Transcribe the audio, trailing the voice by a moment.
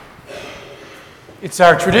It's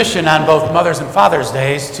our tradition on both Mother's and Father's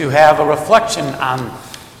Days to have a reflection on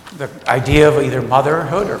the idea of either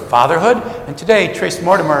motherhood or fatherhood. And today, Trace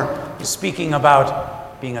Mortimer is speaking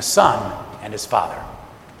about being a son and his father.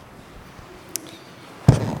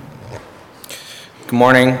 Good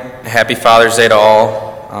morning. Happy Father's Day to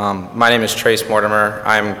all. My name is Trace Mortimer.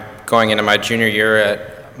 I'm going into my junior year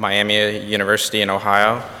at Miami University in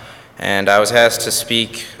Ohio, and I was asked to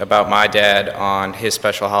speak about my dad on his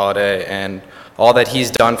special holiday and all that he's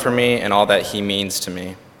done for me and all that he means to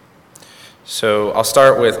me. So I'll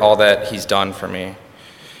start with all that he's done for me.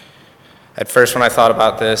 At first, when I thought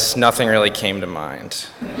about this, nothing really came to mind.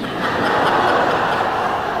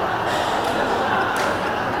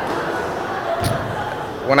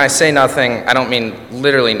 When I say nothing, I don't mean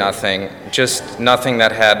literally nothing, just nothing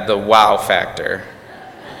that had the wow factor.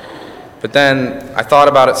 But then I thought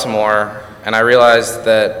about it some more, and I realized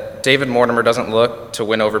that David Mortimer doesn't look to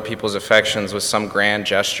win over people's affections with some grand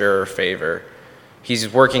gesture or favor. He's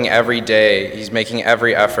working every day, he's making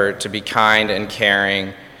every effort to be kind and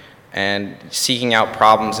caring and seeking out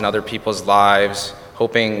problems in other people's lives,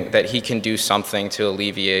 hoping that he can do something to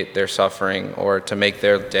alleviate their suffering or to make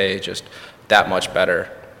their day just that much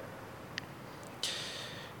better.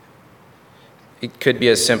 It could be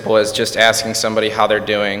as simple as just asking somebody how they're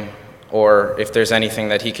doing or if there's anything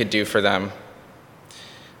that he could do for them.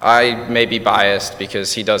 I may be biased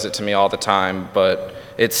because he does it to me all the time, but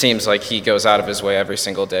it seems like he goes out of his way every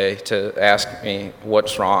single day to ask me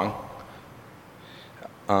what's wrong.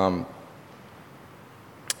 And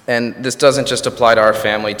this doesn't just apply to our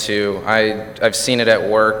family too. I've seen it at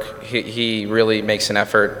work. He really makes an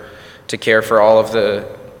effort to care for all of the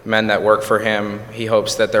men that work for him. He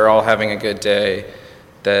hopes that they're all having a good day,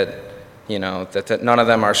 that none of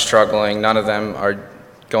them are struggling, none of them are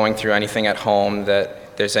going through anything at home, that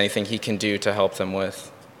there's anything he can do to help them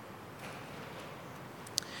with.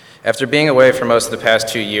 After being away for most of the past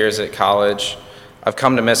 2 years at college, I've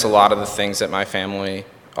come to miss a lot of the things that my family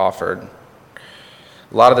offered.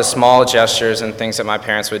 A lot of the small gestures and things that my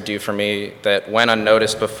parents would do for me that went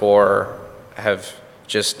unnoticed before have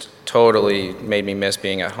just totally made me miss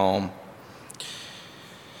being at home.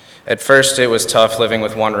 At first, it was tough living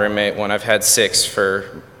with one roommate when I've had 6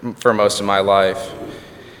 for most of my life.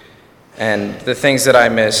 And the things that I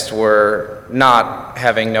missed were not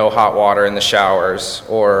having no hot water in the showers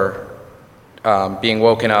or being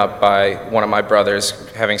woken up by one of my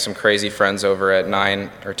brothers having some crazy friends over at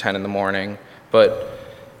 9 or 10 in the morning. But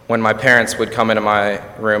when my parents would come into my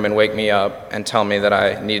room and wake me up and tell me that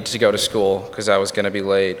I needed to go to school because I was going to be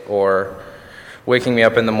late, or waking me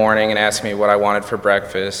up in the morning and asking me what I wanted for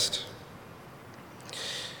breakfast.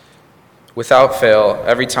 Without fail,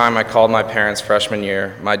 every time I called my parents freshman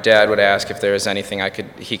year, my dad would ask if there was anything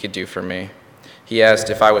he could do for me. He asked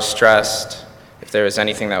if I was stressed, if there was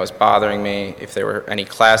anything that was bothering me, if there were any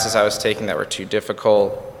classes I was taking that were too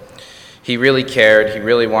difficult. He really cared. He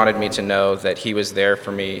really wanted me to know that he was there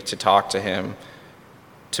for me, to talk to him,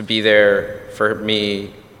 to be there for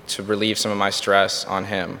me, to relieve some of my stress on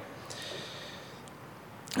him.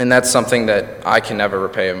 And that's something that I can never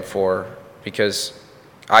repay him for, because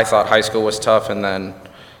I thought high school was tough, and then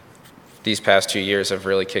these past 2 years have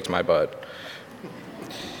really kicked my butt.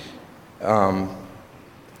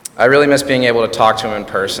 I really miss being able to talk to him in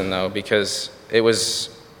person, though, because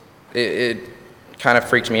it kind of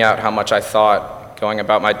freaked me out how much I thought going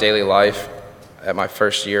about my daily life at my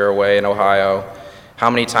first year away in Ohio. How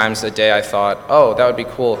many times a day I thought, oh, that would be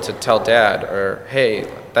cool to tell Dad, or hey,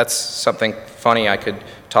 that's something funny I could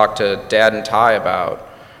talk to Dad and Ty about.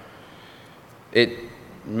 It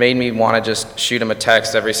made me want to just shoot him a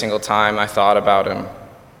text every single time I thought about him.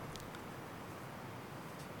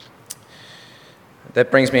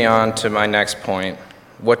 That brings me on to my next point.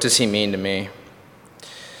 What does he mean to me?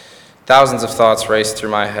 Thousands of thoughts raced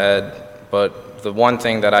through my head, but the one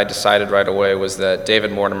thing that I decided right away was that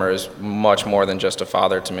David Mortimer is much more than just a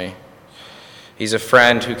father to me. He's a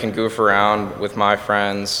friend who can goof around with my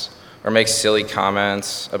friends or make silly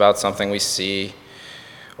comments about something we see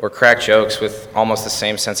or crack jokes with almost the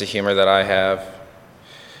same sense of humor that I have.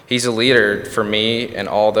 He's a leader for me and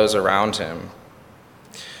all those around him.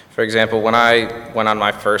 For example, when I went on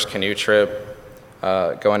my first canoe trip,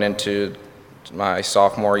 going into my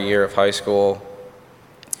sophomore year of high school,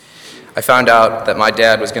 I found out that my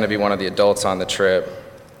dad was going to be one of the adults on the trip.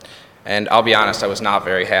 And I'll be honest, I was not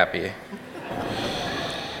very happy.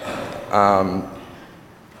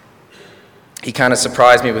 He kind of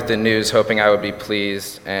surprised me with the news, hoping I would be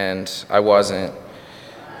pleased, and I wasn't.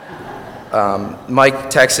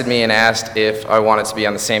 Mike texted me and asked if I wanted to be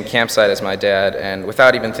on the same campsite as my dad, and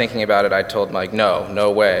without even thinking about it, I told Mike,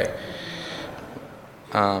 no way.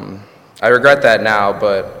 I regret that now,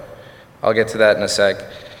 but I'll get to that in a sec.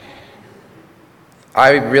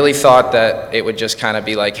 I really thought that it would just kind of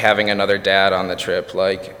be like having another dad on the trip.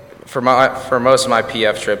 Like, for most of my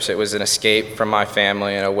PF trips, it was an escape from my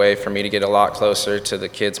family and a way for me to get a lot closer to the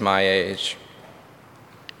kids my age.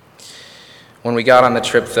 When we got on the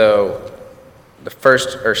trip, though, the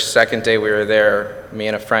first or second day we were there, me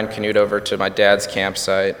and a friend canoed over to my dad's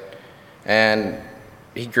campsite, and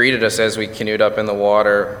he greeted us as we canoed up in the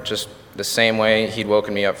water, just the same way he'd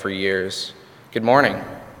woken me up for years. "Good morning.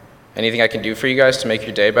 Anything I can do for you guys to make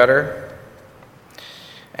your day better?"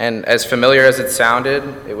 And as familiar as it sounded,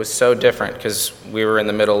 it was so different because we were in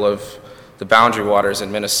the middle of the Boundary Waters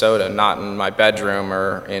in Minnesota, not in my bedroom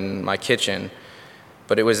or in my kitchen.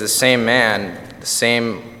 But it was the same man, the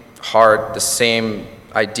same heart, the same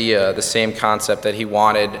idea, the same concept that he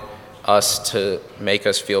wanted us to make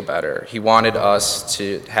us feel better. He wanted us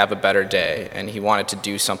to have a better day, and he wanted to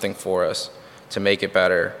do something for us to make it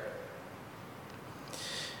better.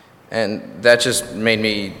 And that just made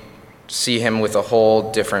me see him with a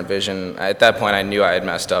whole different vision. At that point, I knew I had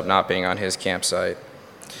messed up not being on his campsite.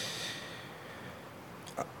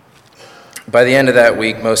 By the end of that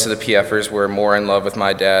week, most of the PFers were more in love with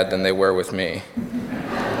my dad than they were with me.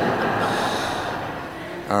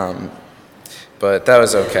 But that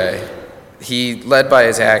was okay. He led by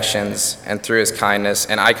his actions and through his kindness,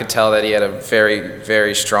 and I could tell that he had a very,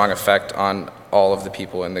 very strong effect on all of the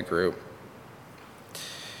people in the group.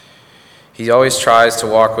 He always tries to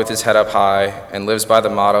walk with his head up high and lives by the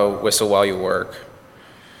motto, "Whistle while you work,"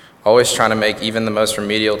 always trying to make even the most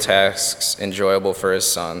remedial tasks enjoyable for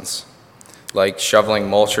his sons, like shoveling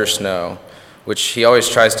mulch or snow, which he always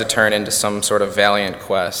tries to turn into some sort of valiant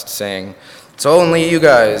quest, saying, "It's only you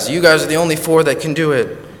guys are the only 4 that can do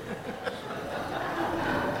it."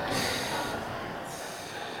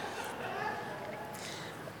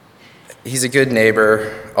 He's a good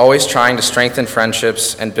neighbor, always trying to strengthen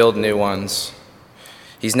friendships and build new ones.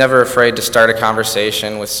 He's never afraid to start a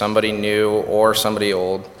conversation with somebody new or somebody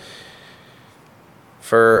old.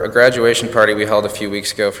 For a graduation party we held a few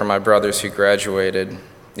weeks ago for my brothers who graduated,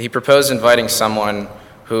 he proposed inviting someone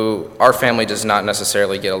who our family does not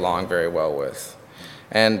necessarily get along very well with.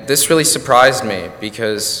 And this really surprised me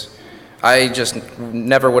because I just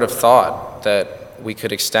never would have thought that we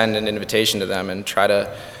could extend an invitation to them and try to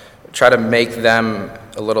make them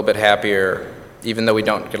a little bit happier, even though we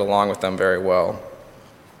don't get along with them very well.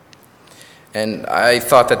 And I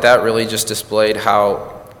thought that really just displayed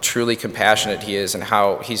how truly compassionate he is and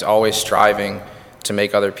how he's always striving to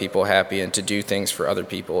make other people happy and to do things for other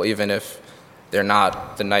people, even if they're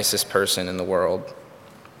not the nicest person in the world.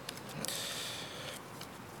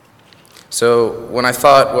 So when I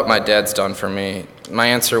thought what my dad's done for me, my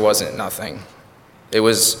answer wasn't nothing. It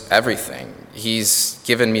was everything. He's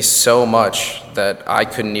given me so much that I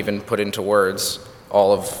couldn't even put into words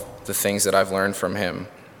all of the things that I've learned from him.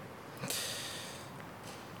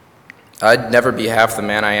 I'd never be half the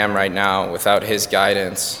man I am right now without his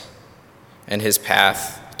guidance and his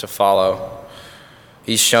path to follow.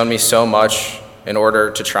 He's shown me so much in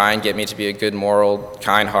order to try and get me to be a good, moral,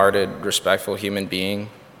 kind-hearted, respectful human being.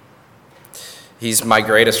 He's my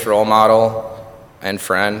greatest role model and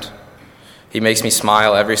friend. He makes me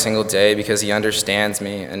smile every single day because he understands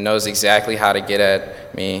me and knows exactly how to get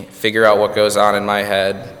at me, figure out what goes on in my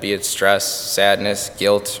head, be it stress, sadness,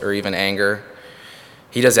 guilt, or even anger.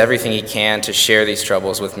 He does everything he can to share these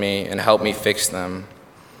troubles with me and help me fix them.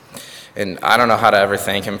 And I don't know how to ever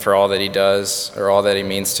thank him for all that he does or all that he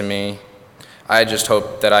means to me. I just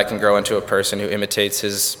hope that I can grow into a person who imitates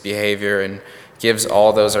his behavior and gives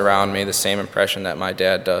all those around me the same impression that my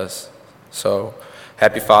dad does. So,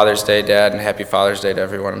 happy Father's Day, Dad, and happy Father's Day to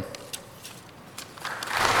everyone.